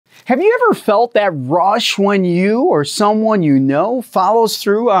Have you ever felt that rush when you or someone you know follows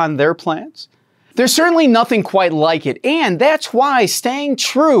through on their plans? There's certainly nothing quite like it, and that's why staying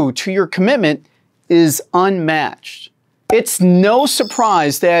true to your commitment is unmatched. It's no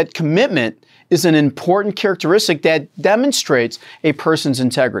surprise that commitment is an important characteristic that demonstrates a person's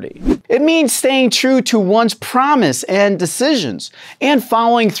integrity. It means staying true to one's promise and decisions and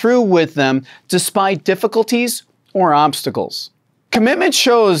following through with them despite difficulties or obstacles. Commitment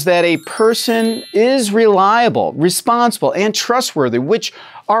shows that a person is reliable, responsible, and trustworthy, which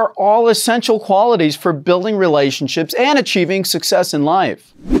are all essential qualities for building relationships and achieving success in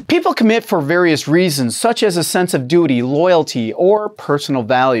life. People commit for various reasons, such as a sense of duty, loyalty, or personal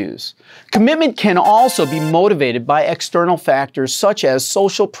values. Commitment can also be motivated by external factors such as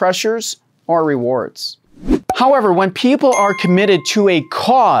social pressures or rewards. However, when people are committed to a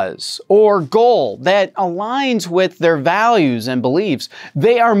cause or goal that aligns with their values and beliefs,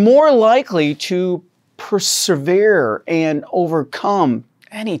 they are more likely to persevere and overcome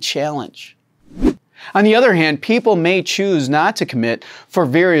any challenge. On the other hand, people may choose not to commit for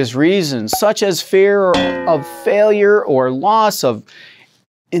various reasons, such as fear of failure or loss of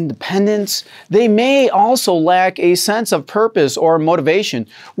independence. They may also lack a sense of purpose or motivation,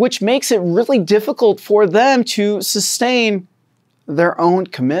 which makes it really difficult for them to sustain their own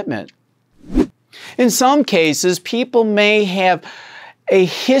commitment. In some cases, people may have a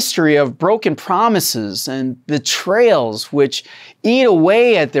history of broken promises and betrayals, which eat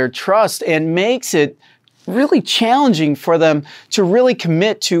away at their trust and makes it really challenging for them to really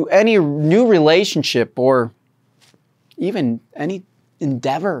commit to any new relationship or even any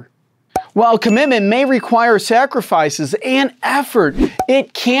endeavor. While commitment may require sacrifices and effort,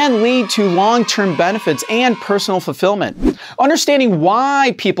 it can lead to long-term benefits and personal fulfillment. Understanding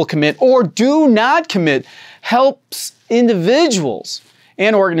why people commit or do not commit helps individuals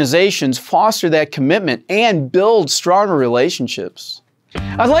and organizations foster that commitment and build stronger relationships.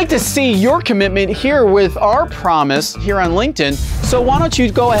 I'd like to see your commitment here with our promise here on LinkedIn, so why don't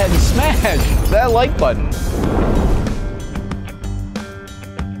you go ahead and smash that like button.